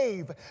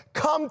 save,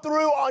 come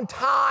through on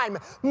time,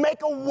 make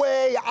a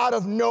way out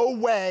of no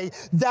way.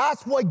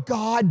 That's what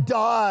God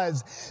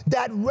does.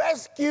 That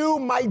rescue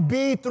might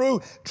be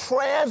through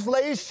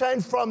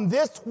translation from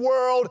this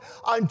world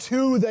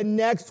unto the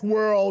next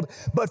world.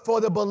 But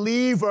for the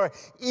believer,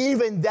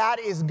 even that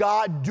is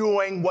God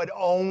doing what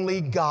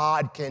only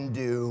God can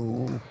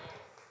do.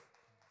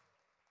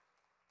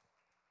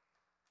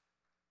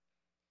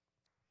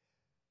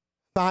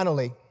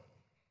 Finally,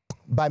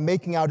 by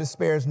making our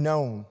despairs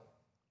known,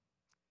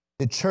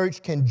 the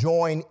church can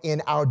join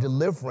in our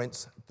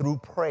deliverance through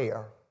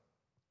prayer.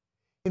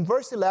 In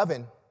verse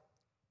 11,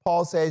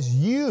 Paul says,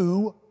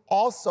 you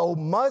also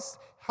must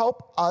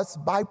help us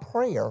by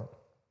prayer,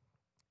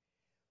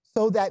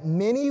 so that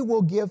many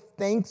will give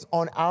thanks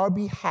on our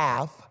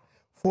behalf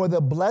for the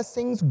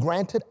blessings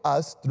granted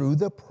us through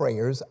the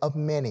prayers of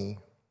many.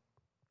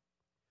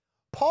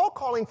 Paul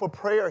calling for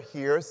prayer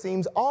here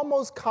seems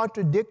almost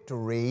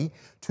contradictory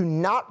to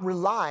not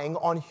relying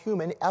on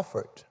human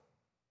effort.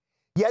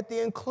 Yet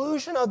the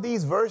inclusion of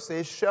these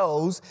verses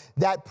shows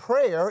that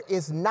prayer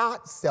is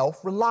not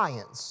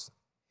self-reliance.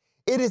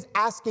 It is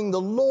asking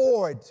the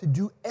Lord to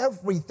do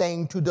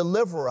everything to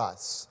deliver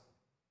us.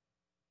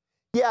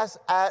 Yes,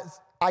 as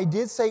I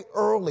did say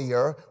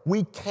earlier,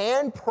 we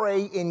can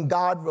pray in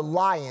God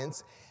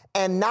reliance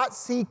and not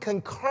see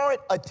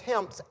concurrent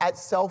attempts at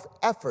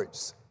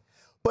self-efforts.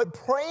 But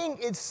praying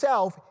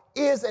itself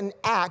is an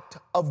act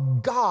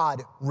of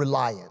God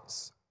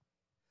reliance.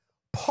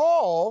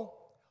 Paul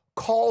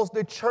calls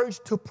the church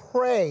to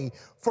pray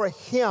for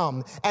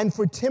him and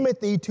for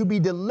Timothy to be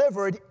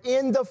delivered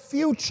in the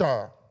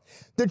future.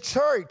 The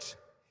church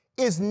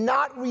is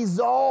not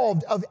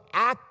resolved of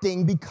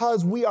acting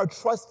because we are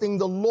trusting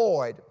the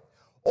Lord.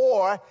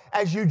 Or,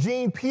 as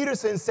Eugene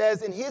Peterson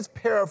says in his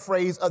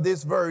paraphrase of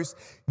this verse,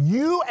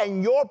 you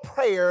and your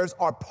prayers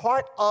are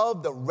part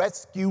of the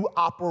rescue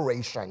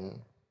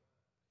operation.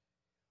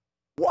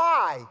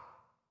 Why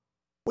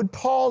would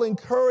Paul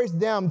encourage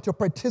them to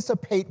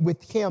participate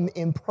with him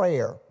in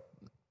prayer?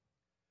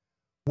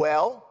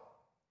 Well,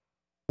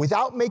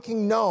 without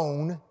making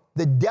known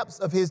the depths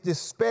of his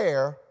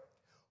despair,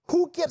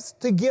 who gets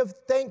to give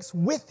thanks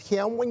with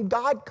him when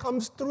God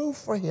comes through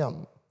for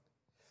him?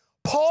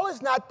 Paul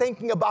is not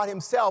thinking about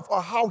himself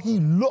or how he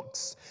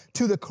looks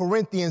to the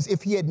Corinthians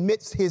if he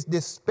admits his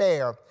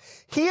despair.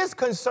 He is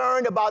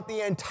concerned about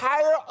the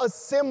entire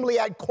assembly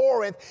at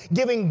Corinth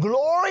giving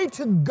glory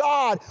to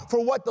God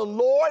for what the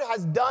Lord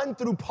has done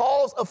through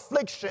Paul's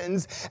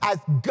afflictions as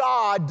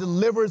God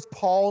delivers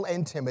Paul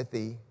and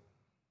Timothy.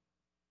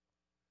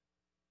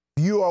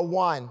 You are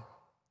one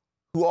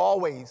who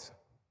always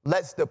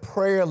lets the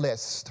prayer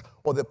list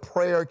or the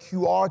prayer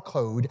QR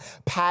code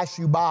pass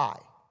you by,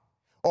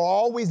 or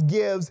always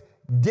gives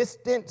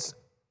distance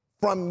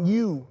from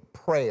you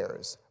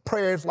prayers.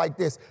 Prayers like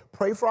this: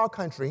 pray for our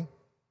country,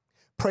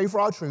 pray for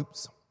our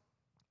troops,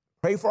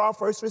 pray for our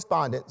first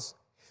responders,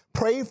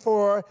 pray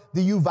for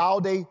the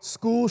Uvalde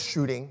school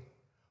shooting,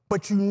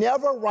 but you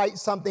never write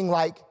something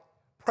like,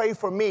 pray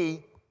for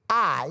me,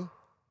 I.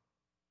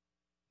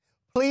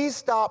 Please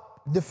stop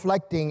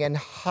deflecting and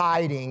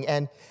hiding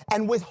and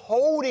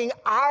withholding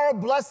our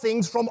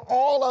blessings from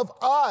all of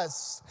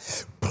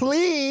us.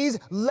 Please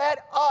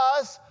let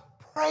us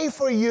pray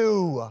for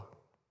you.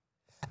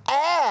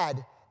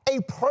 Add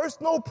a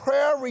personal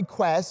prayer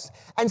request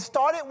and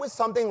start it with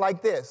something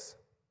like this: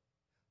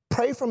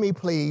 pray for me,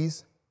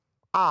 please,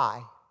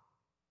 I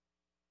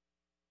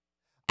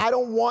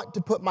don't want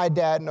to put my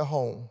dad in a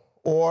home,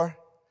 or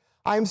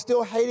I'm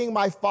still hating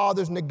my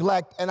father's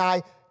neglect and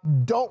I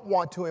don't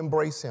want to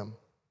embrace him.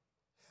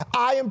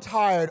 I am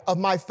tired of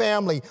my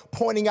family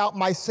pointing out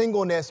my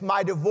singleness,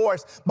 my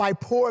divorce, my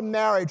poor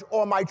marriage,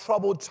 or my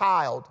troubled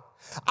child.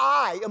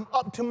 I am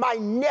up to my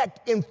neck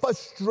in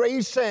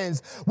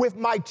frustrations with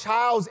my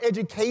child's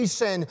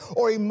education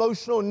or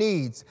emotional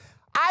needs.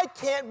 I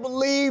can't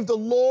believe the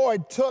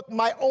Lord took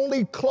my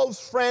only close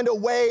friend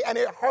away and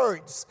it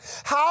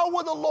hurts. How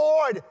will the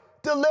Lord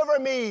deliver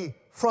me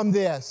from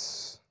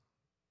this?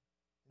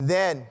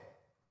 Then,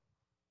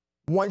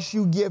 once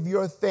you give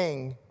your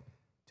thing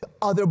to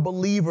other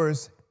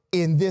believers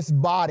in this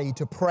body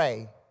to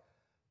pray,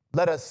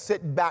 let us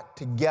sit back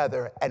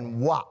together and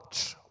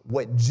watch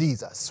what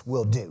Jesus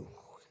will do.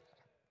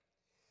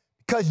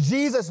 Because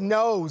Jesus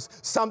knows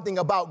something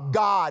about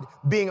God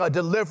being a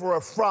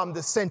deliverer from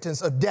the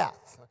sentence of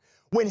death.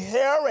 When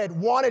Herod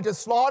wanted to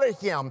slaughter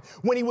him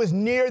when he was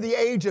near the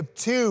age of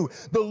 2,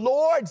 the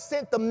Lord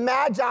sent the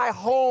Magi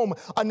home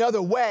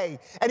another way,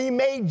 and he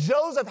made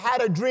Joseph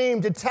had a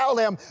dream to tell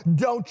him,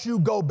 don't you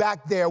go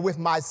back there with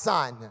my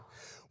son.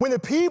 When the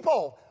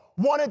people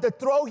wanted to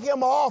throw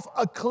him off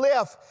a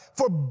cliff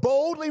for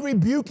boldly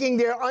rebuking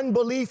their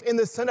unbelief in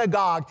the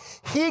synagogue.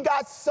 He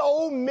got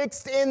so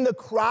mixed in the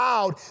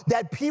crowd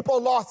that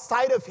people lost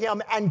sight of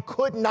him and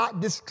could not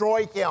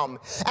destroy him.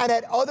 And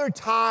at other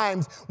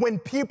times, when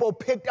people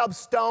picked up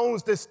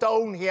stones to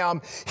stone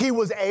him, he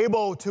was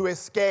able to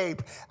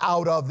escape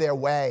out of their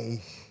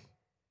way.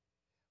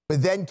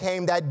 But then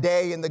came that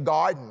day in the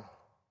garden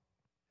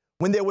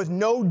when there was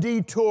no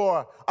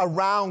detour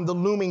around the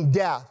looming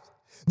death.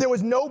 There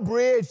was no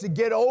bridge to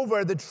get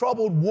over the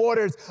troubled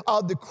waters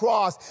of the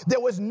cross.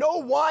 There was no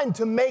one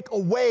to make a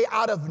way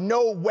out of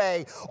no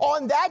way.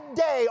 On that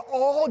day,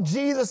 all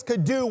Jesus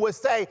could do was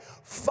say,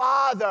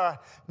 Father,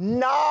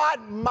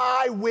 not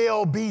my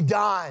will be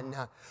done,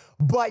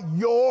 but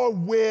your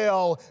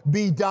will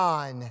be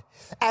done.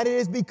 And it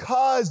is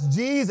because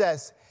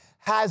Jesus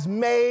has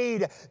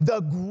made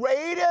the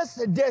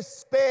greatest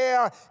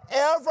despair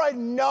ever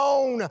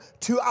known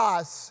to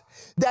us,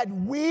 that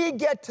we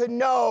get to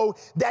know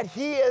that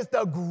he is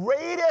the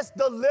greatest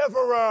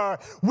deliverer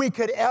we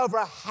could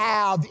ever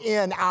have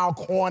in our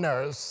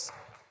corners.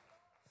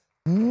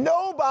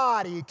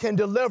 Nobody can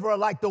deliver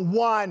like the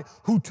one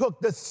who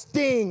took the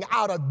sting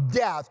out of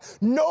death.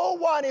 No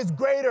one is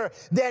greater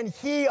than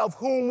he of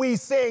whom we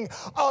sing,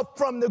 up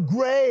from the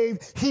grave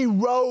he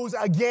rose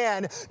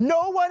again.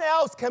 No one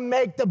else can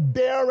make the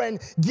barren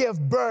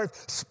give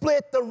birth,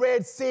 split the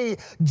Red Sea,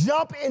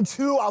 jump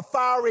into a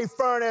fiery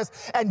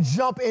furnace, and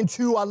jump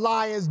into a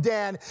lion's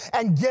den,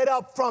 and get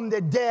up from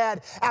the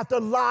dead after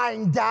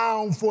lying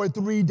down for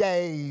 3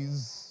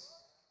 days.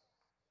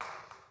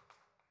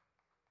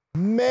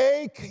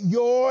 Make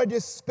your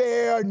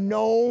despair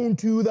known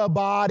to the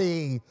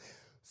body,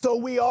 so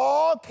we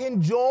all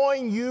can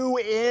join you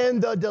in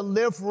the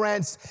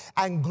deliverance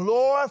and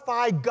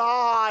glorify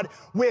God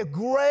with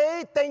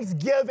great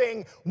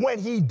thanksgiving when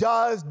he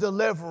does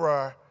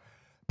deliver,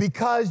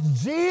 because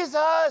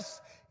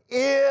Jesus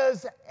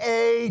is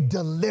a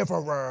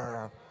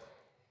deliverer,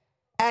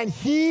 and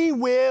he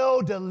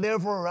will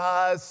deliver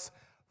us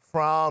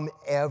from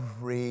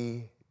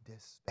every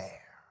despair.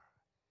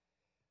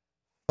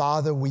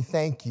 Father, we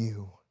thank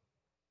you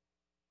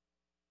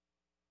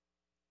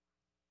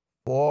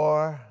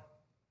for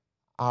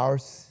our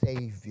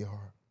Savior,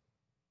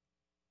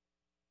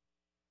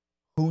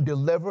 who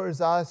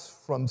delivers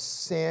us from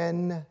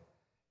sin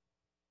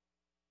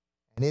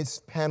and its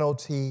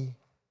penalty,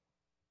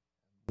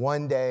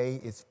 one day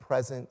its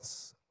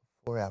presence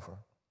forever,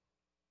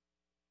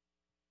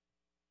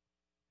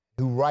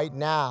 who right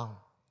now,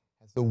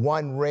 as the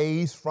one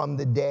raised from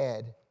the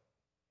dead,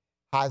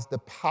 has the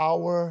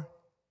power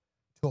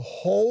to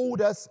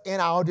hold us in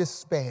our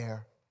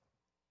despair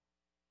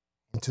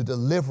and to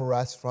deliver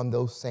us from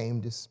those same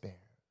despairs.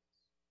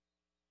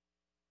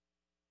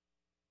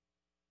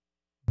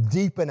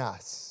 Deepen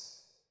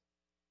us.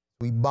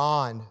 We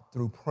bond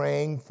through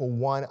praying for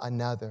one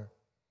another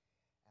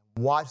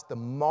and watch the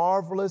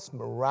marvelous,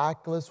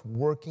 miraculous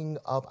working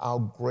of our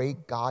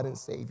great God and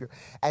Savior,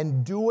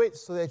 and do it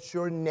so that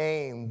your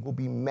name will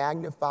be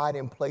magnified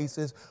in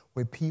places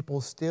where people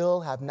still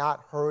have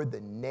not heard the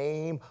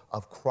name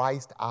of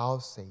Christ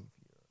our Savior.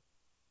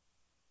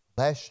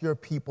 Bless your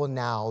people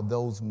now,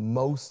 those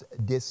most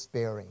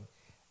despairing,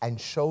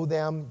 and show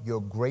them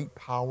your great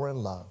power and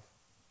love.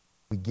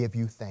 We give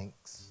you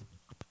thanks.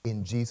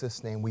 In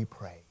Jesus' name we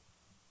pray.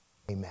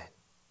 Amen.